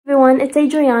it's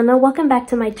Adriana. Welcome back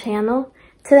to my channel.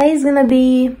 Today is gonna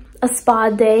be a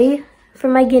spa day for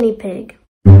my guinea pig.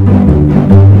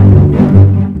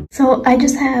 So I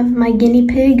just have my guinea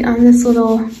pig on this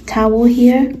little towel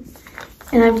here,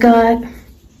 and I've got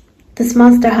this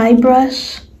Monster High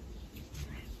brush,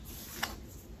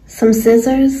 some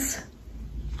scissors,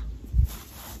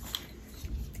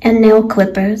 and nail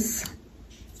clippers.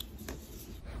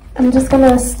 I'm just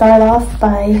gonna start off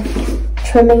by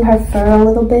trimming her fur a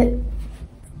little bit.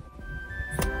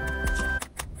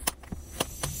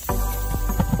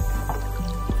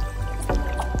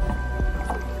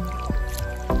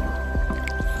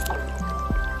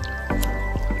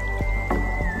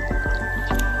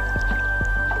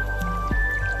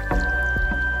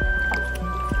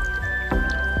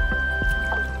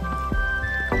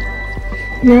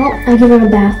 Now I give her a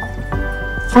bath.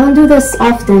 I don't do this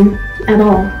often at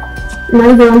all. Not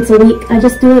even once a week. I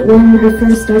just do it when her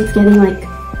fur starts getting like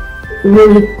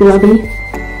really grubby.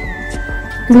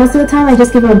 Because most of the time I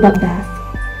just give her a butt bath.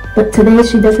 But today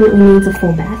she definitely needs a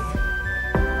full bath.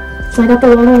 So I got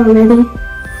the water already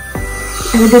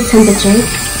at a good temperature.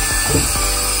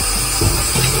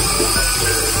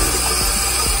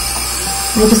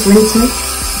 I just rinse her.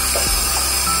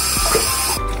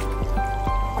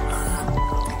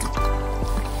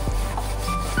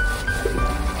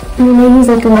 And I use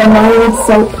like a mild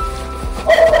soap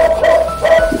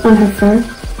on her fur,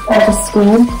 like a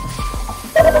scrub.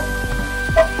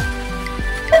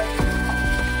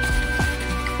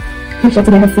 Make sure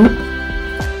to get her feet.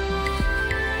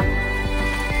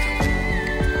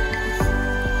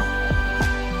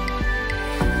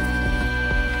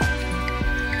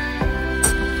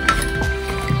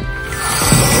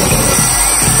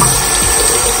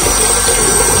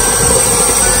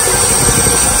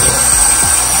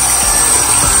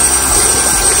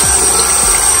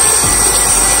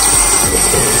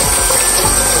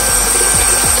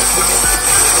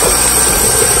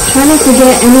 Try not to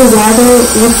get any water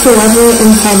whatsoever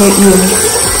inside their ears.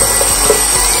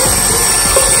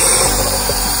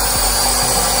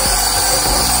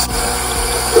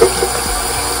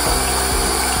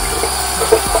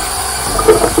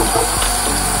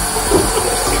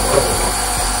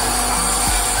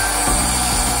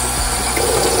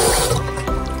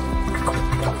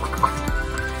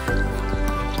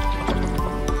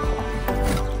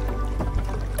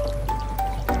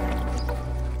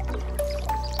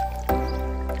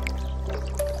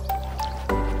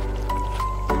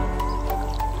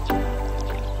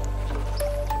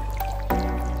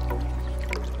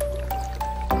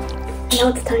 Now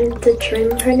it's time to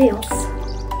trim her nails.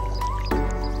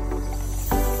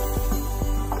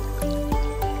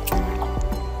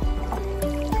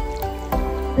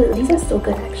 Ooh, these are still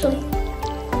good actually.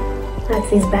 That's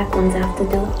these back ones I have to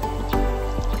do.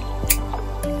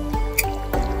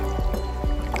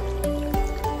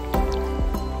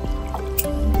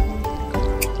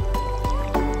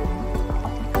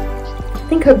 I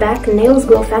think her back nails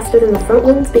grow faster than the front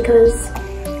ones because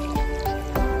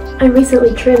I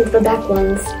recently trimmed the back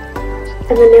ones,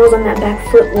 and the nails on that back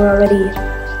foot were already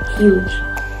huge.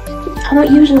 I don't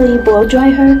usually blow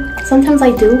dry her. Sometimes I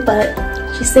do, but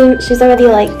she's already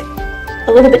like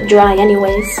a little bit dry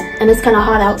anyways, and it's kind of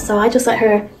hot out, so I just let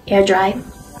her air dry.